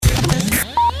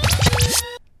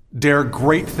Dare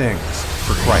great things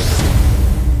for Christ.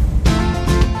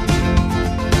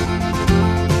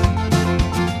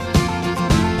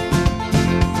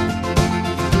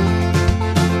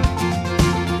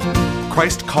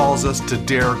 Christ calls us to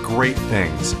dare great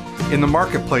things. In the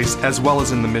marketplace, as well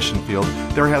as in the mission field,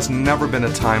 there has never been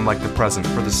a time like the present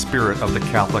for the spirit of the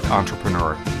Catholic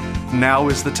entrepreneur. Now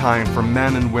is the time for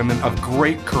men and women of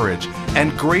great courage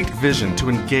and great vision to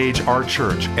engage our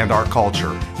church and our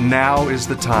culture. Now is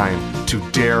the time to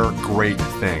dare great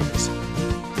things.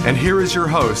 And here is your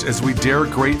host as we dare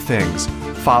great things,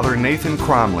 Father Nathan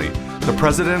Cromly, the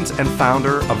president and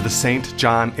founder of the St.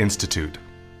 John Institute.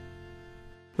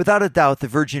 Without a doubt, the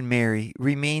Virgin Mary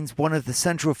remains one of the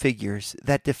central figures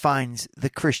that defines the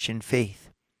Christian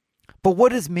faith. But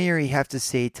what does Mary have to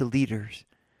say to leaders?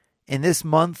 In this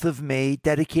month of May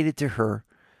dedicated to her,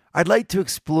 I'd like to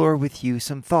explore with you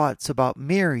some thoughts about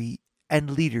Mary and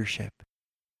leadership.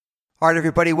 All right,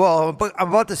 everybody, well, I'm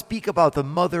about to speak about the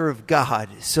Mother of God.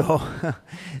 So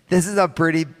this is a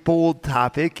pretty bold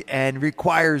topic and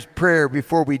requires prayer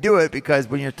before we do it, because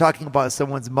when you're talking about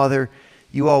someone's mother,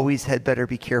 you always had better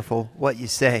be careful what you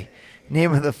say. In the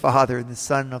name of the Father, and the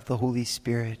Son, and of the Holy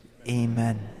Spirit.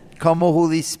 Amen. Come, O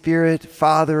Holy Spirit,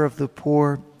 Father of the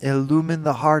poor, illumine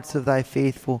the hearts of thy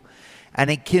faithful,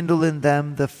 and enkindle in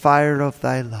them the fire of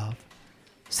thy love.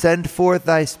 Send forth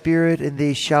thy Spirit, and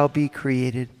they shall be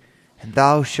created, and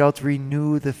thou shalt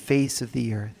renew the face of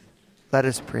the earth. Let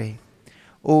us pray.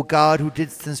 O God, who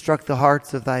didst instruct the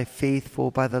hearts of thy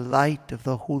faithful by the light of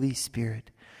the Holy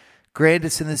Spirit, grant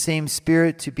us in the same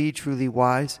Spirit to be truly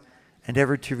wise, and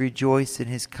ever to rejoice in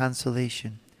his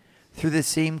consolation. Through the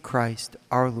same Christ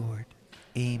our Lord.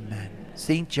 Amen.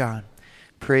 St. John,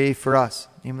 pray for us.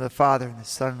 In the name of the Father, and the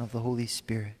Son, and of the Holy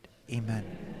Spirit. Amen.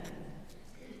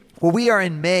 Well, we are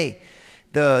in May.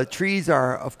 The trees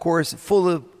are, of course,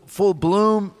 full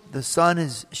bloom. The sun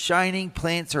is shining.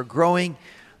 Plants are growing.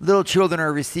 Little children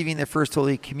are receiving their first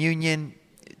Holy Communion.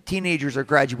 Teenagers are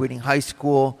graduating high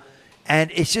school. And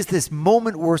it's just this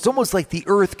moment where it's almost like the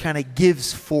earth kind of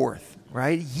gives forth,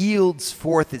 right? Yields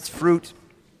forth its fruit.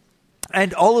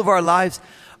 And all of our lives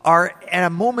are at a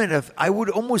moment of, I would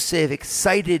almost say, of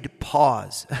excited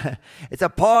pause. It's a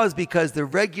pause because the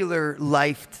regular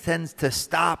life tends to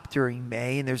stop during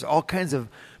May, and there's all kinds of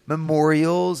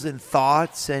memorials and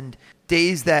thoughts and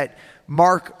days that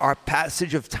mark our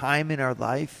passage of time in our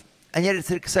life. And yet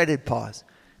it's an excited pause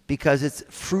because it's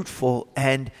fruitful,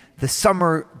 and the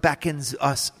summer beckons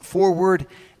us forward,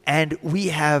 and we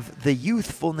have the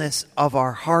youthfulness of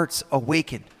our hearts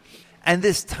awakened. And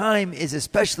this time is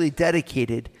especially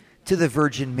dedicated to the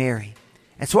Virgin Mary.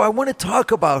 And so I want to talk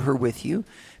about her with you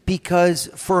because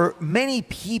for many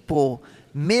people,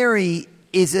 Mary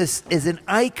is an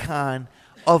icon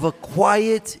of a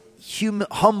quiet,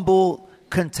 humble,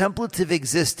 contemplative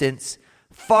existence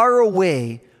far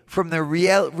away from the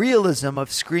realism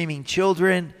of screaming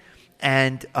children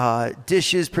and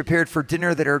dishes prepared for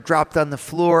dinner that are dropped on the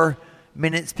floor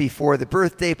minutes before the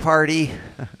birthday party,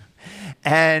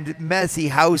 and messy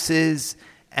houses,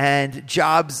 and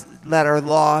jobs that are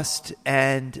lost,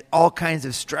 and all kinds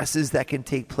of stresses that can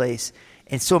take place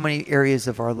in so many areas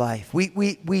of our life. We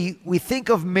think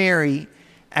of Mary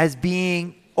as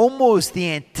being almost the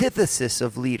antithesis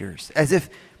of leaders, as if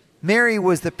Mary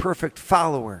was the perfect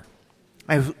follower.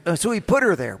 And so we put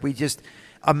her there. We just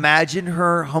imagine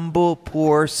her humble,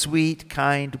 poor, sweet,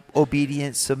 kind,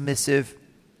 obedient, submissive,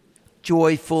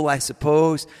 joyful, I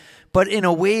suppose, but in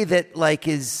a way that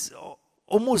is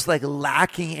almost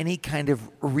lacking any kind of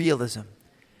realism.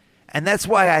 And that's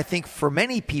why I think for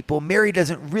many people, Mary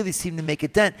doesn't really seem to make a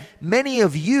dent. Many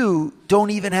of you don't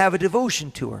even have a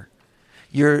devotion to her.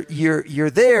 You're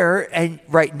there, and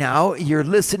right now you're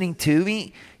listening to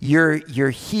me. You're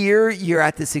here. You're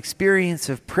at this experience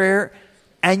of prayer.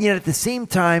 And yet at the same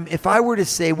time, if I were to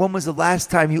say, when was the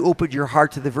last time you opened your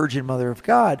heart to the Virgin Mother of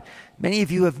God? Many of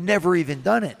you have never even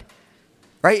done it,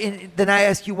 right? And then I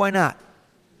ask you, why not?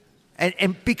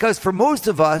 And because for most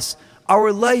of us,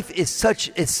 our life is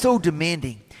so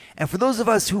demanding. And for those of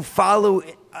us who follow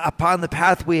upon the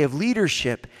pathway of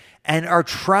leadership and are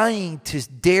trying to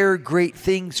dare great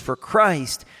things for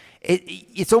Christ,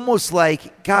 it's almost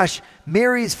like, gosh,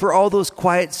 Mary's for all those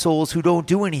quiet souls who don't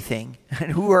do anything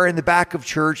and who are in the back of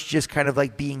church just kind of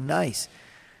like being nice.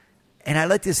 And I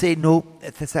like to say, no,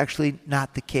 that's actually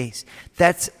not the case.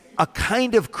 That's a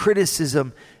kind of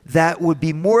criticism that would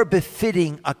be more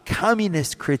befitting a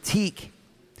communist critique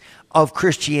of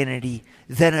Christianity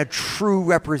than a true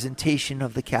representation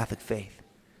of the Catholic faith.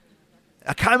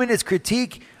 A communist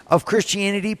critique of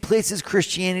Christianity places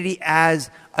Christianity as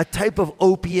a type of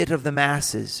opiate of the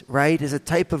masses, right? As a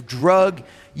type of drug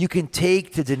you can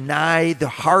take to deny the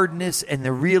hardness and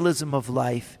the realism of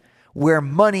life, where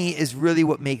money is really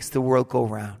what makes the world go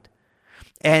round.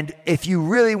 And if you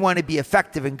really want to be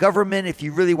effective in government, if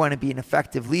you really want to be an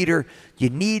effective leader, you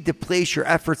need to place your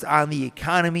efforts on the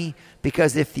economy,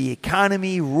 because if the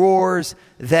economy roars,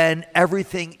 then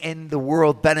everything in the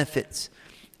world benefits.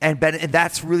 And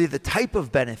that's really the type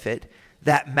of benefit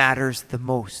that matters the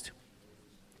most.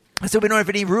 So we don't have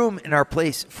any room in our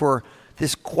place for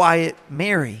this quiet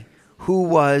Mary, who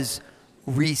was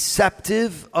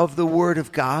receptive of the word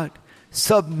of God,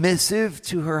 submissive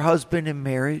to her husband in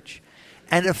marriage,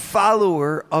 and a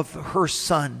follower of her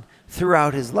son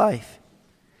throughout his life.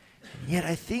 And yet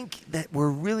I think that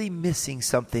we're really missing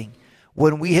something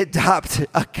when we adopt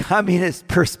a communist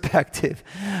perspective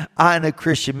on a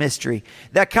Christian ministry.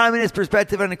 That communist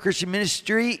perspective on a Christian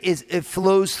ministry it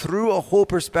flows through a whole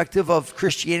perspective of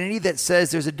Christianity that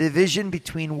says there's a division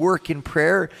between work and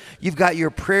prayer. You've got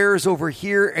your prayers over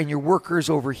here and your workers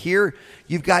over here.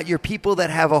 You've got your people that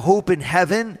have a hope in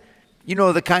heaven, you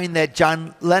know, the kind that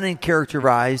John Lennon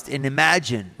characterized in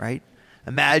Imagine, right?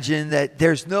 Imagine that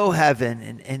there's no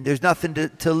heaven and there's nothing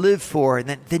to live for, and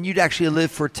then you'd actually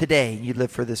live for today, and you'd live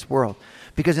for this world.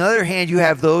 Because on the other hand, you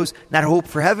have those not hope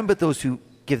for heaven, but those who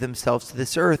give themselves to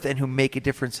this earth and who make a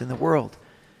difference in the world.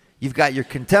 You've got your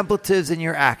contemplatives and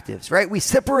your actives, right? We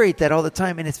separate that all the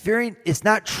time, and it's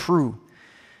not true.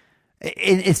 And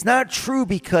it's not true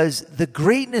because the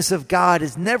greatness of God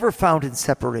is never found in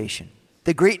separation.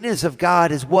 The greatness of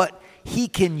God is what he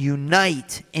can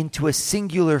unite into a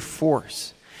singular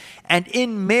force. And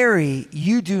in Mary,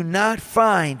 you do not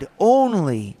find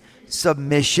only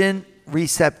submission,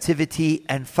 receptivity,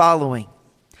 and following.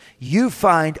 You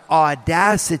find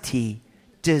audacity,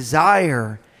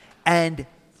 desire, and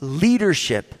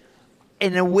leadership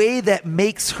in a way that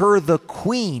makes her the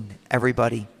queen,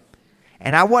 everybody.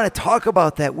 And I want to talk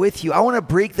about that with you. I want to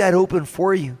break that open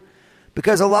for you.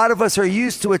 Because a lot of us are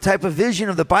used to a type of vision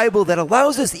of the Bible that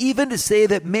allows us even to say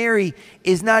that Mary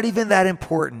is not even that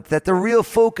important. That the real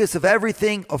focus of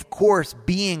everything, of course,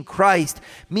 being Christ,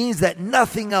 means that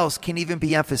nothing else can even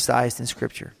be emphasized in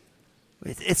Scripture.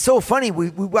 It's so funny. We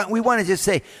want to just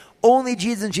say only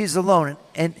Jesus and Jesus alone.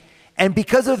 And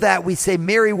because of that, we say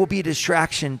Mary will be a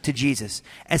distraction to Jesus.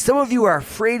 And some of you are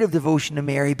afraid of devotion to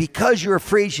Mary because you're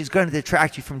afraid she's going to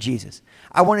detract you from Jesus.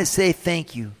 I want to say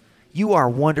thank you. You are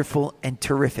wonderful and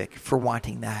terrific for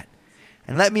wanting that.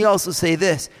 And let me also say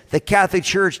this. The Catholic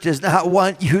Church does not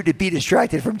want you to be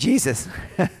distracted from Jesus.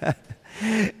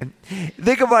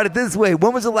 Think about it this way.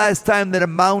 When was the last time that a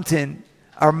mountain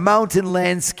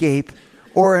landscape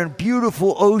or a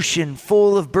beautiful ocean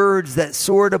full of birds that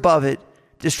soared above it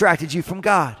distracted you from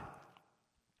God?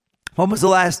 When was the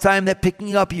last time that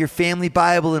picking up your family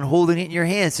Bible and holding it in your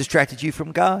hands distracted you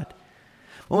from God?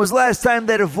 When was the last time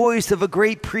that a voice of a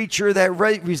great preacher that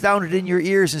resounded in your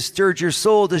ears and stirred your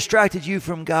soul distracted you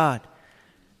from God?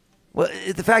 Well,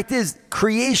 the fact is,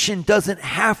 creation doesn't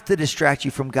have to distract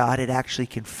you from God. It actually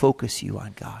can focus you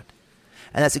on God.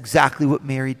 And that's exactly what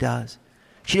Mary does.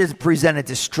 She doesn't present a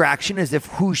distraction as if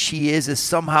who she is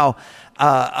somehow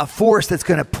a force that's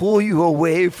going to pull you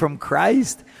away from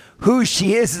Christ. Who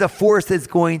she is a force that's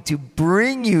going to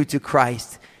bring you to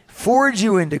Christ, forge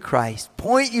you into Christ,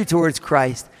 point you towards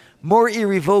Christ more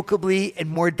irrevocably and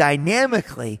more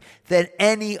dynamically than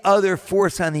any other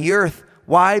force on the earth.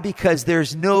 Why? Because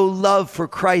there's no love for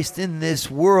Christ in this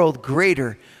world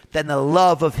greater than the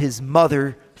love of his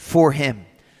mother for him.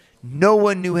 No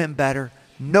one knew him better.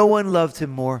 No one loved him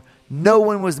more. No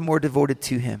one was more devoted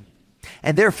to him.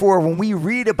 And therefore, when we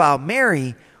read about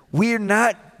Mary, we're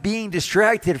not being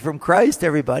distracted from Christ,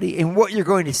 everybody. And what you're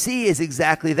going to see is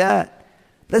exactly that.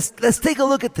 Let's take a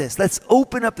look at this. Let's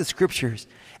open up the scriptures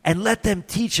and let them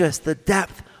teach us the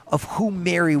depth of who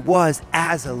Mary was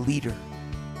as a leader.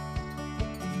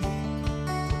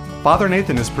 Father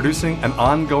Nathan is producing an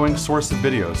ongoing source of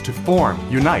videos to form,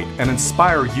 unite, and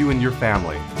inspire you and your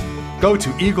family. Go to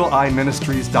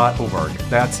eagleeyeministries.org.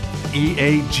 That's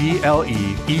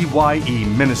EAGLEEYE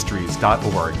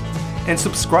ministries.org. And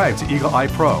subscribe to Eagle Eye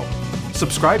Pro.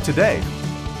 Subscribe today.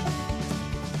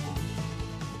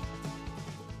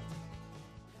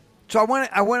 So I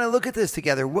want to look at this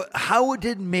together. How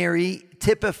did Mary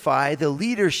typify the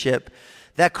leadership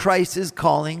that Christ is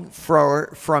calling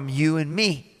from you and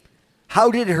me?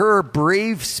 How did her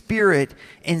brave spirit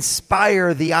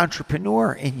inspire the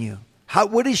entrepreneur in you?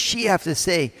 What does she have to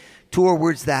say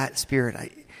towards that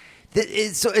spirit?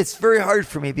 So it's very hard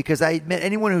for me because I admit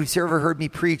anyone who's ever heard me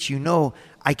preach,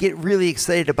 I get really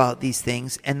excited about these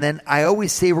things, and then I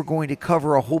always say we're going to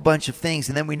cover a whole bunch of things,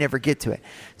 and then we never get to it.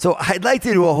 So I'd like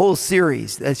to do a whole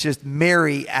series that's just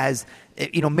Mary as,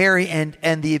 Mary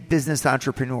and the business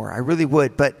entrepreneur. I really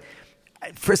would. But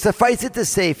for suffice it to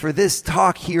say, for this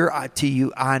talk here to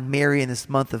you on Mary in this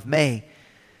month of May,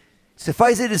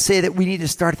 suffice it to say that we need to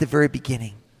start at the very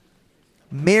beginning.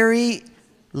 Mary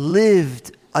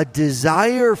lived a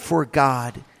desire for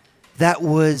God that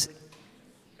was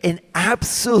an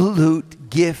absolute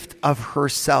gift of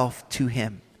herself to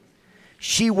him.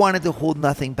 She wanted to hold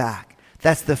nothing back.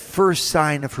 That's the first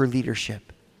sign of her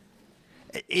leadership.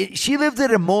 She lived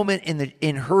at a moment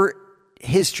in her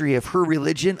history of her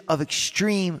religion of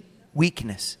extreme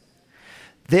weakness.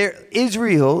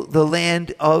 Israel, the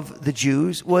land of the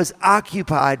Jews, was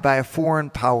occupied by a foreign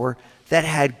power that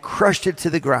had crushed it to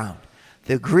the ground.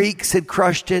 The Greeks had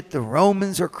crushed it. The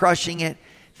Romans are crushing it.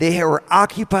 They were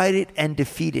occupied it and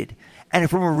defeated. And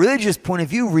from a religious point of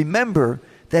view, remember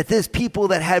that this people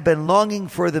that had been longing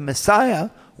for the Messiah,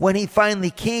 when he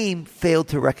finally came, failed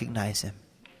to recognize him.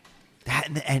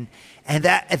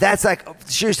 That's like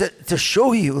just to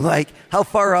show you like how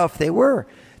far off they were.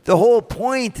 The whole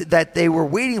point that they were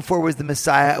waiting for was the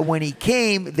Messiah. When he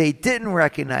came, they didn't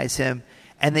recognize him,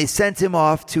 and they sent him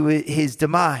off to his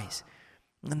demise.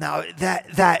 Now,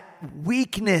 that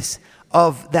weakness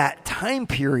of that time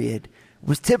period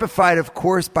was typified, of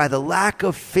course, by the lack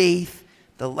of faith,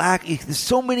 there's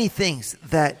so many things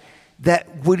that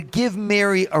would give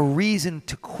Mary a reason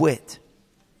to quit.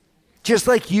 Just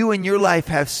like you in your life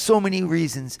have so many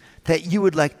reasons that you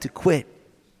would like to quit.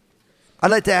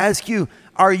 I'd like to ask you,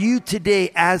 are you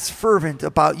today as fervent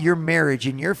about your marriage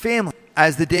and your family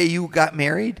as the day you got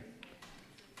married?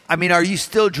 I mean, are you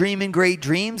still dreaming great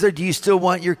dreams, or do you still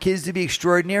want your kids to be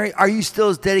extraordinary? Are you still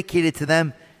as dedicated to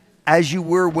them as you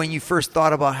were when you first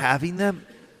thought about having them?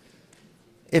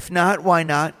 If not, why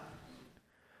not?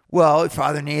 Well,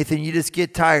 Father Nathan, you just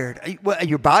get tired. Well,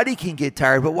 your body can get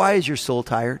tired, but why is your soul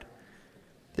tired?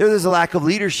 There's a lack of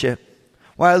leadership.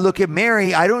 When I look at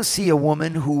Mary, I don't see a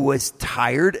woman who was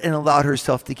tired and allowed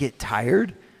herself to get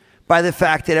tired by the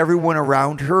fact that everyone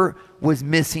around her was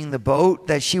missing the boat,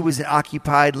 that she was in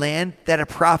occupied land, that a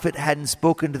prophet hadn't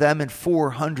spoken to them in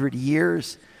 400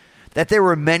 years, that there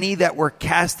were many that were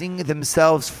casting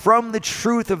themselves from the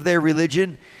truth of their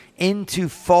religion into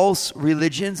false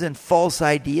religions and false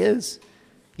ideas.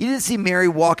 You didn't see Mary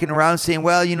walking around saying,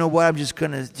 well, you know what, I'm just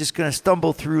gonna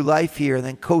stumble through life here and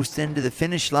then coast into the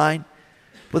finish line.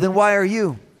 Well, then why are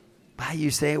you? Why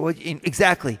you say, well,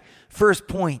 exactly. First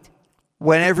point.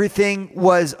 When everything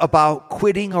was about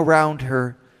quitting around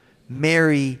her,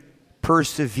 Mary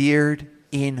persevered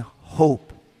in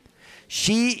hope.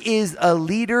 She is a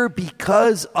leader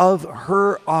because of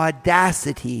her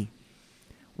audacity.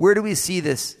 Where do we see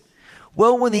this?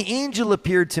 Well, when the angel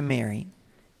appeared to Mary,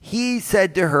 he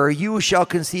said to her, you shall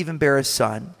conceive and bear a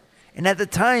son. And at the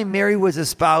time, Mary was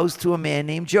espoused to a man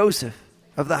named Joseph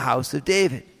of the house of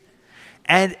David.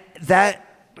 And that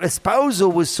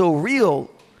espousal was so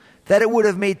real that it would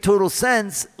have made total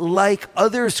sense, like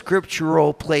other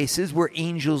scriptural places where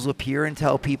angels appear and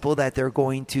tell people that they're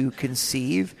going to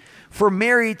conceive, for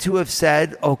Mary to have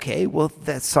said, okay, well,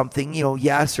 that's something,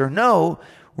 yes or no,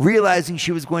 realizing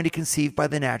she was going to conceive by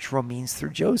the natural means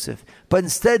through Joseph. But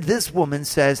instead, this woman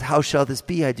says, how shall this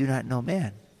be? I do not know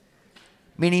man.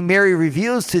 Meaning Mary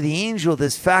reveals to the angel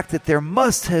this fact that there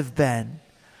must have been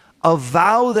a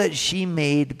vow that she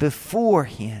made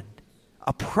beforehand,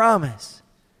 a promise,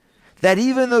 that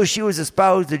even though she was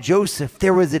espoused to Joseph,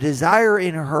 there was a desire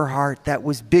in her heart that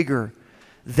was bigger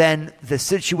than the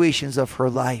situations of her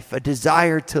life, a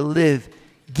desire to live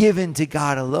given to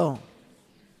God alone.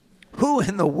 Who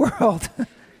in the world,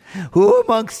 who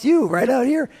amongst you right out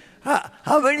here,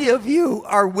 how many of you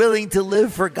are willing to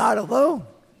live for God alone?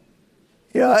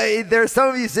 There's some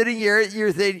of you sitting here,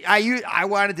 you're thinking, I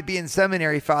wanted to be in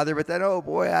seminary, Father, but then, oh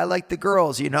boy, I like the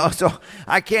girls, so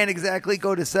I can't exactly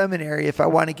go to seminary if I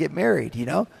want to get married,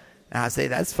 And I say,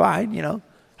 that's fine,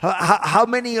 How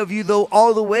many of you, though,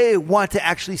 all the way want to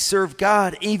actually serve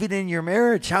God, even in your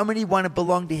marriage? How many want to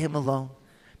belong to Him alone?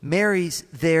 Mary's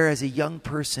there as a young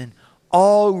person,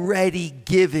 already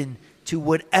given to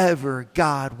whatever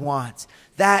God wants.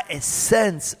 That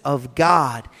sense of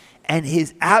God and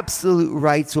His absolute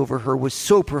rights over her was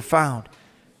so profound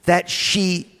that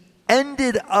she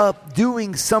ended up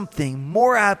doing something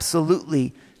more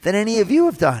absolutely than any of you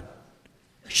have done.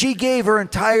 She gave her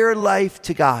entire life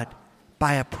to God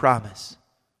by a promise.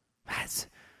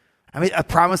 A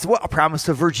promise of what? A promise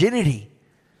of virginity.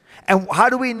 And how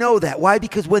do we know that? Why?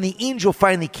 Because when the angel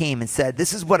finally came and said,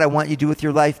 this is what I want you to do with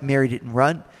your life, Mary didn't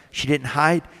run. She didn't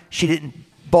hide. She didn't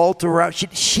bolt around.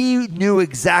 She knew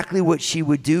exactly what she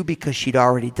would do because she'd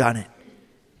already done it.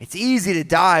 It's easy to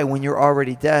die when you're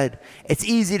already dead. It's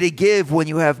easy to give when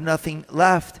you have nothing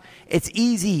left. It's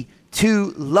easy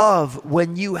to love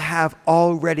when you have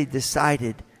already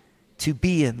decided to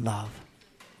be in love.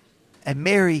 And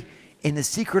Mary, in the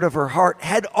secret of her heart,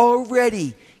 had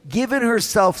already given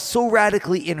herself so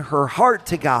radically in her heart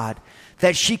to God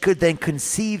that she could then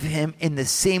conceive him in the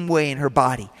same way in her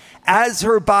body. As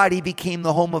her body became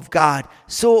the home of God,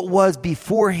 so it was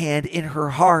beforehand in her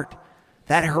heart,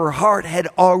 that her heart had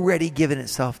already given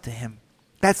itself to him.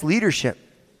 That's leadership.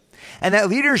 And that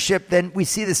leadership, then we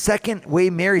see the second way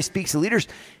Mary speaks to leaders.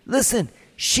 Listen,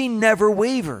 she never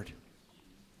wavered.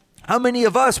 How many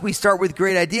of us, we start with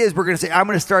great ideas, we're going to say, I'm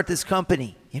going to start this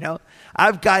company.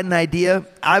 I've got an idea.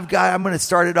 I'm going to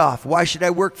start it off. Why should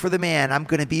I work for the man? I'm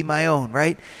going to be my own,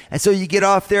 right? And so you get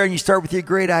off there and you start with your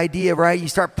great idea, right? You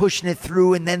start pushing it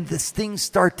through, and then these things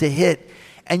start to hit.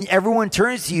 And everyone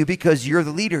turns to you because you're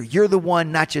the leader. You're the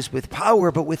one, not just with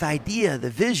power, but with idea, the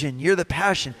vision. You're the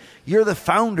passion. You're the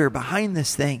founder behind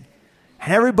this thing.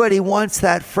 And everybody wants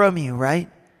that from you, right?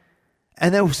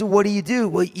 And then, so what do?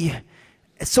 Well,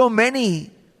 so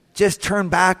many just turn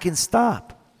back and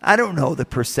stop. I don't know the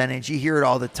percentage. You hear it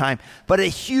all the time. But a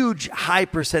huge, high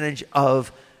percentage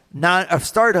of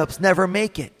startups never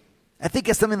make it. I think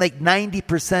it's something like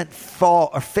 90% fall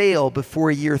or fail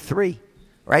before year 3,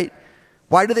 right?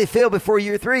 Why do they fail before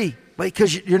year 3?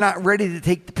 Because you're not ready to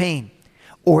take the pain.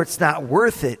 Or it's not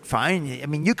worth it. Fine. I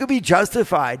mean, you could be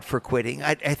justified for quitting.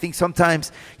 I think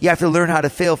sometimes you have to learn how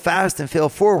to fail fast and fail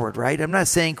forward, right? I'm not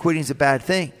saying quitting is a bad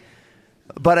thing.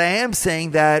 But I am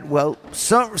saying that, well,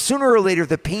 sooner or later,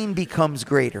 the pain becomes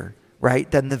greater, right,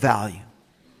 than the value.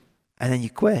 And then you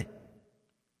quit.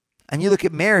 And you look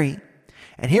at Mary,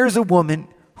 and here's a woman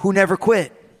who never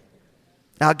quit.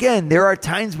 Now, again, there are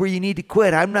times where you need to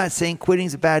quit. I'm not saying quitting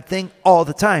is a bad thing all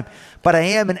the time. But I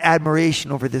am in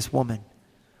admiration over this woman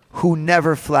who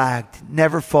never flagged,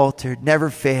 never faltered, never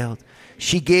failed.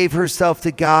 She gave herself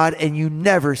to God, and you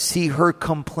never see her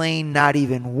complain, not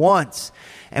even once.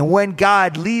 And when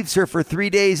God leaves her for 3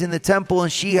 days in the temple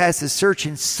and she has to search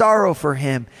in sorrow for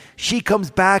him, she comes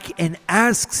back and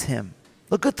asks him.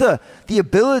 Look at the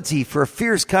ability for a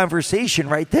fierce conversation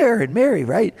right there in Mary,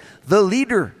 right? The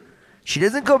leader. She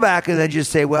doesn't go back and then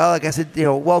just say, well, like I said,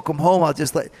 welcome home.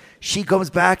 She comes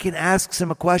back and asks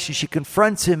him a question. She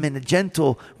confronts him in a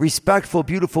gentle, respectful,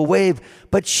 beautiful way.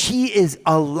 But she is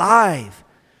alive.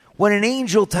 When an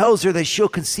angel tells her that she'll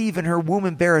conceive in her womb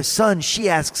and bear a son, she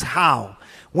asks how.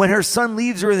 When her son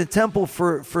leaves her in the temple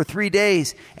for 3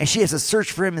 days and she has to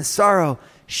search for him in sorrow,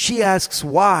 she asks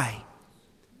why.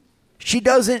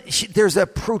 There's a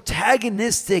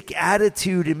protagonistic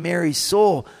attitude in Mary's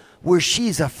soul where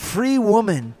she's a free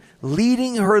woman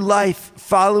leading her life,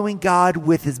 following God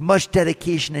with as much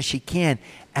dedication as she can.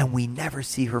 And we never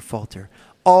see her falter.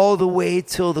 All the way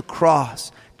till the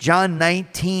cross. John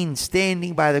 19,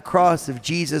 standing by the cross of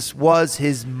Jesus, was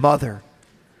his mother.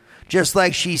 Just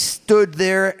like she stood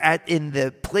there in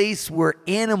the place where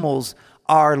animals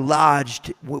are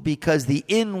lodged because the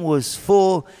inn was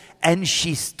full, and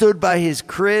she stood by his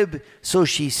crib, so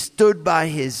she stood by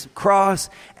his cross,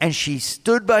 and she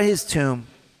stood by his tomb.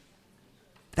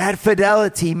 That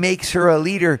fidelity makes her a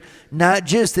leader, not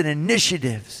just in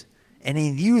initiatives and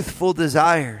in youthful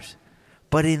desires,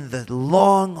 but in the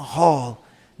long haul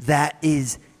that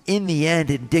is, in the end,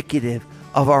 indicative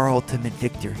of our ultimate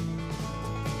victory.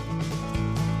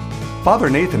 Father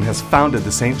Nathan has founded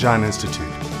the St. John Institute,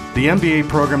 the MBA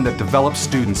program that develops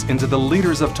students into the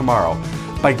leaders of tomorrow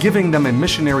by giving them a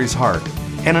missionary's heart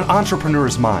and an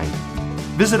entrepreneur's mind.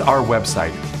 Visit our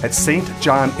website at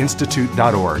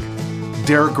stjohninstitute.org.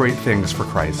 Dare great things for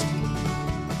Christ.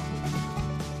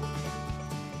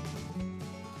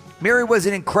 Mary was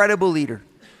an incredible leader.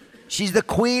 She's the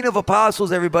queen of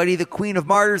apostles, everybody, the queen of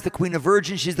martyrs, the queen of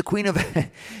virgins. She's the queen of,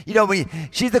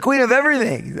 she's the queen of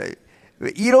everything.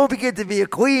 You don't get to be a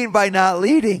queen by not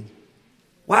leading.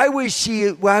 Why was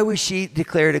she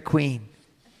declared a queen?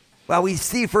 Well, we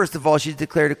see, first of all, she's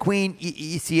declared a queen.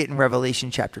 You see it in Revelation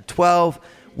chapter 12,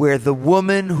 where the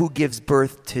woman who gives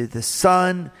birth to the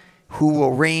Son, who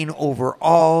will reign over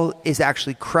all, is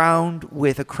actually crowned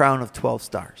with a crown of 12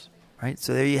 stars. Right?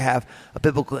 So there you have a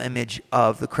biblical image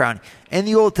of the crowning. In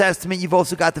the Old Testament, you've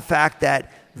also got the fact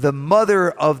that the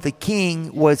mother of the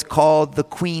king was called the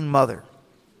Queen Mother.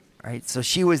 Right? So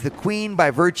she was the queen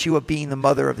by virtue of being the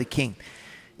mother of the king.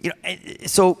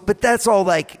 But that's all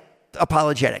like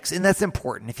apologetics, and that's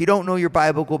important. If you don't know your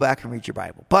Bible, go back and read your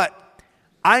Bible. But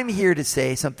I'm here to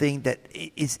say something that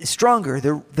is stronger.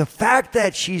 The fact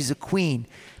that she's a queen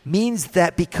means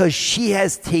that because she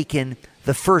has taken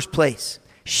the first place,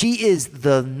 she is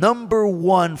the number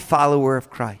one follower of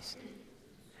Christ.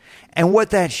 And what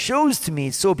that shows to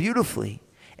me so beautifully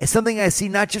is something I see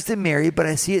not just in Mary, but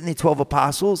I see it in the 12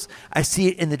 apostles. I see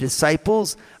it in the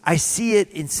disciples. I see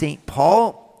it in St.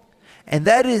 Paul. And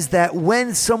that is that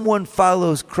when someone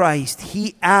follows Christ,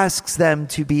 he asks them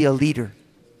to be a leader.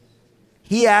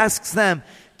 He asks them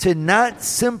to not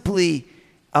simply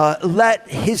let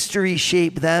history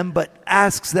shape them, but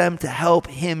asks them to help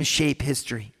him shape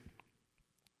history.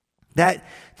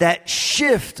 That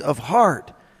shift of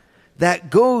heart that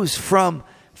goes from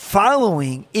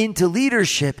following into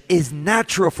leadership is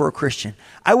natural for a Christian.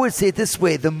 I would say it this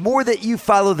way: the more that you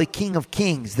follow the King of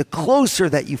Kings, the closer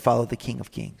that you follow the King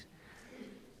of Kings,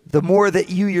 the more that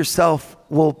you yourself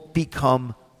will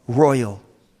become royal.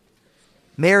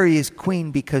 Mary is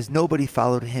queen because nobody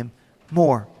followed him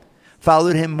more.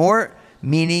 Followed him more,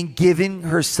 meaning giving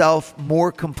herself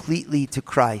more completely to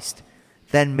Christ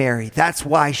than Mary. That's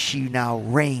why she now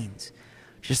reigns.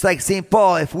 Just like St.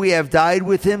 Paul, if we have died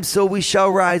with him, so we shall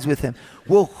rise with him.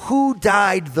 Well, who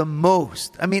died the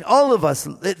most? I mean, all of us,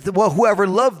 well, whoever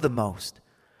loved the most.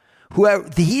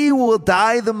 He will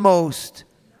die the most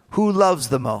who loves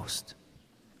the most.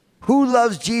 Who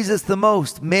loves Jesus the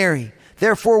most? Mary.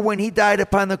 Therefore, when he died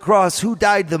upon the cross, who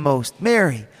died the most?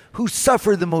 Mary. Who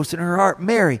suffered the most in her heart?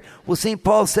 Mary. Well, St.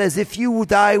 Paul says, if we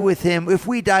die with him,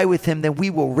 then we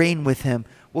will reign with him.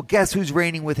 Well, guess who's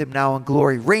reigning with him now in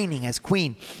glory? Reigning as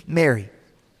queen, Mary.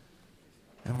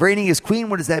 And reigning as queen,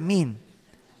 what does that mean?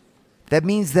 That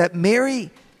means that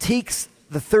Mary takes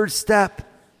the third step.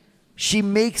 She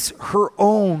makes her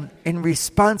own in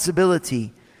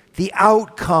responsibility the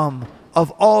outcome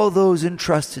of all those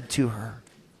entrusted to her.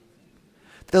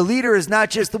 The leader is not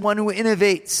just the one who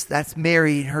innovates. That's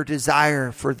Mary and her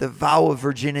desire for the vow of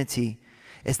virginity.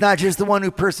 It's not just the one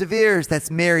who perseveres. That's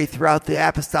Mary throughout the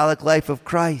apostolic life of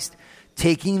Christ.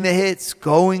 Taking the hits,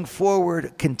 going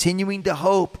forward, continuing to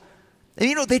hope.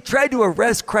 And they tried to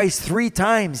arrest Christ 3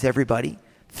 times, everybody.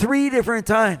 3 different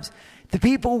times. The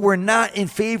people were not in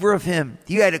favor of him.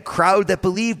 You had a crowd that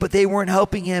believed, but they weren't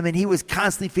helping him, and he was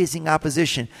constantly facing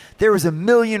opposition. There was a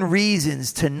million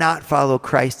reasons to not follow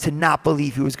Christ, to not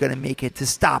believe he was going to make it, to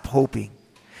stop hoping.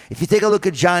 If you take a look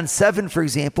at John 7, for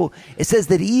example, it says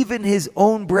that even his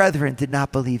own brethren did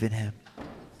not believe in him.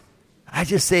 I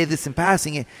just say this in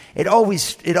passing. It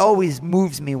always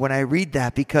moves me when I read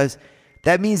that, because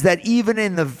that means that even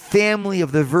in the family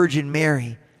of the Virgin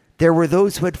Mary, there were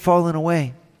those who had fallen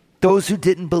away. Those who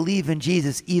didn't believe in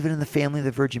Jesus, even in the family of the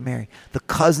Virgin Mary. The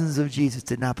cousins of Jesus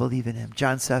did not believe in him.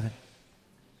 John 7.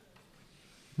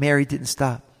 Mary didn't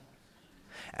stop.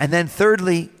 And then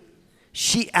thirdly,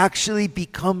 she actually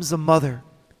becomes a mother.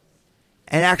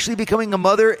 And actually becoming a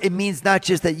mother, it means not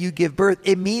just that you give birth.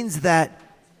 It means that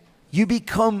you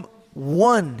become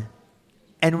one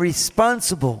and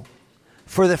responsible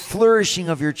for the flourishing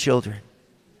of your children.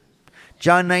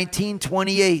 John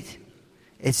 19:28.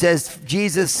 It says,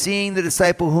 Jesus, seeing the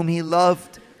disciple whom he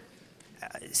loved,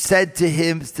 said to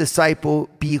his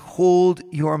disciple, behold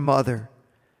your mother.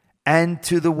 And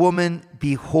to the woman,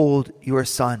 behold your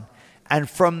son. And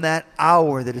from that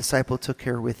hour, the disciple took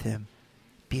her with him.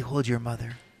 Behold your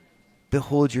mother.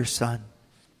 Behold your son.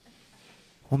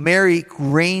 Well, Mary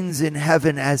reigns in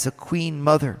heaven as a queen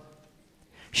mother.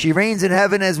 She reigns in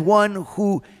heaven as one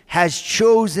who has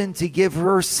chosen to give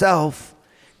herself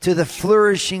to the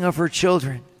flourishing of her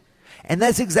children. And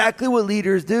that's exactly what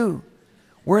leaders do.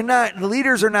 The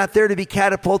leaders are not there to be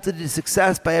catapulted to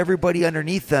success by everybody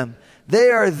underneath them. They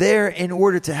are there in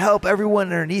order to help everyone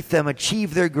underneath them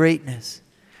achieve their greatness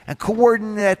and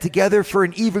coordinate that together for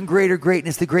an even greater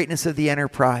greatness, the greatness of the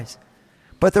enterprise.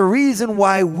 But the reason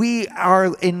why we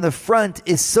are in the front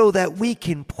is so that we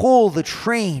can pull the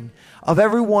train of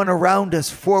everyone around us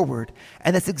forward.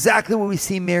 And that's exactly what we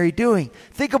see Mary doing.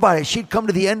 Think about it. She'd come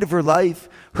to the end of her life.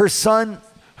 Her son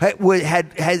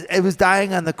was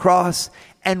dying on the cross.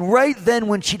 And right then,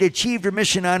 when she'd achieved her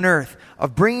mission on earth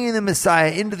of bringing the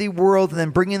Messiah into the world and then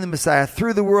bringing the Messiah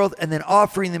through the world and then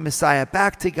offering the Messiah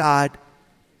back to God,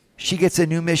 she gets a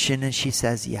new mission and she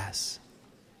says, yes,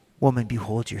 woman,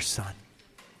 behold your son.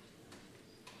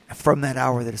 And from that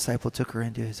hour, the disciple took her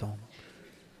into his home.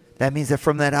 That means that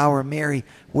from that hour, Mary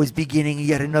was beginning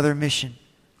yet another mission.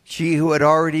 She who had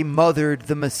already mothered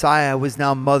the Messiah was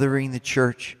now mothering the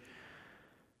church.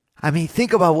 I mean,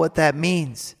 think about what that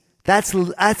means. That's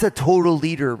a total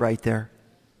leader right there.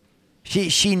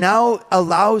 She now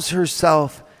allows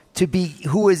herself to be,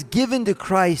 who is given to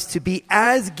Christ, to be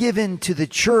as given to the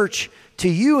church to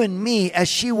you and me as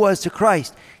she was to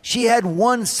Christ. She had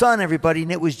one son, everybody,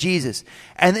 and it was Jesus.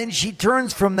 And then she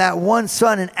turns from that one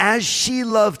son, and as she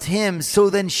loved him, so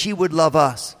then she would love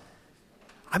us.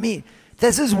 I mean,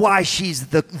 this is why she's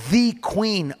the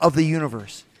queen of the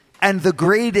universe and the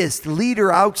greatest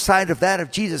leader outside of that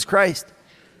of Jesus Christ.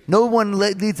 No one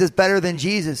leads us better than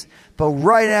Jesus. But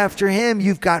right after him,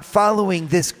 you've got following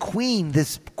this Queen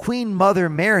Mother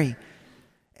Mary.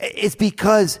 It's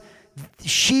because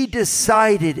she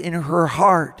decided in her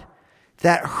heart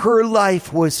that her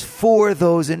life was for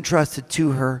those entrusted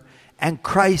to her. And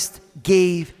Christ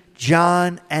gave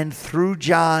John, and through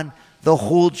John, the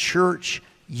whole church,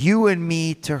 you and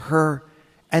me, to her.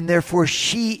 And therefore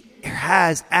she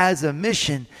has as a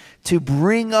mission to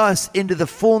bring us into the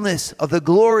fullness of the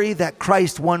glory that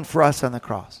Christ won for us on the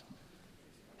cross.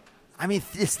 I mean,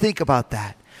 just think about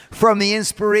that. From the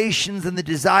inspirations and the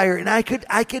desire. And I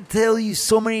could tell you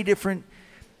so many different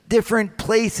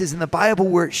places in the Bible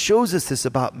where it shows us this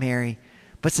about Mary.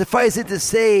 But suffice it to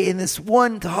say, in this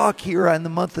one talk here on the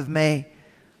month of May,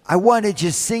 I want to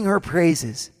just sing her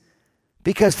praises.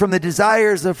 Because from the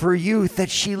desires of her youth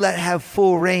that she let have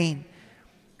full reign,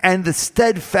 and the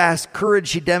steadfast courage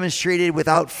she demonstrated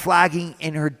without flagging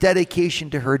in her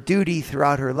dedication to her duty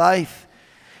throughout her life,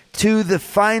 to the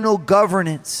final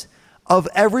governance of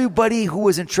everybody who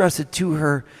was entrusted to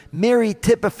her, Mary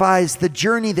typifies the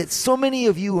journey that so many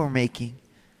of you are making.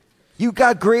 You've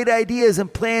got great ideas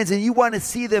and plans and you want to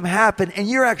see them happen, and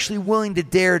you're actually willing to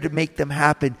dare to make them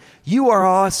happen. You are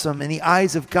awesome in the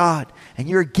eyes of God, and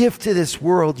you're a gift to this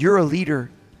world. You're a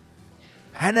leader.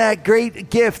 And that great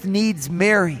gift needs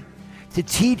Mary to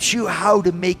teach you how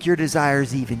to make your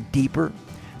desires even deeper,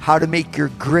 how to make your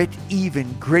grit even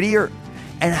grittier,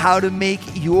 and how to make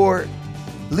your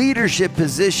leadership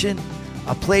position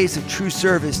a place of true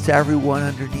service to everyone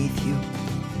underneath you.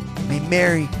 May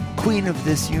Mary, Queen of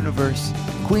this universe,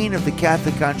 Queen of the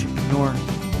Catholic Entrepreneur,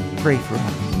 pray for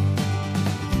us.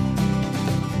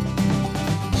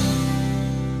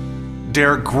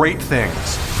 Dare great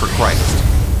things for Christ.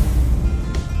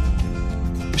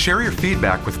 Share your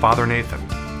feedback with Father Nathan.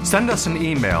 Send us an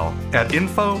email at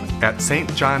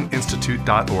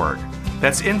info@stjohninstitute.org.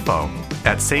 That's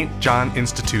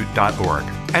info@stjohninstitute.org.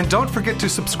 And don't forget to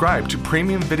subscribe to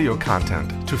premium video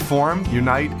content to form,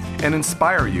 unite, and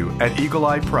inspire you at Eagle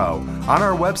Eye Pro on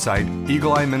our website,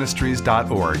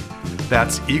 eagleeyeministries.org.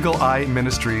 That's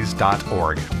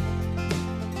eagleeyeministries.org.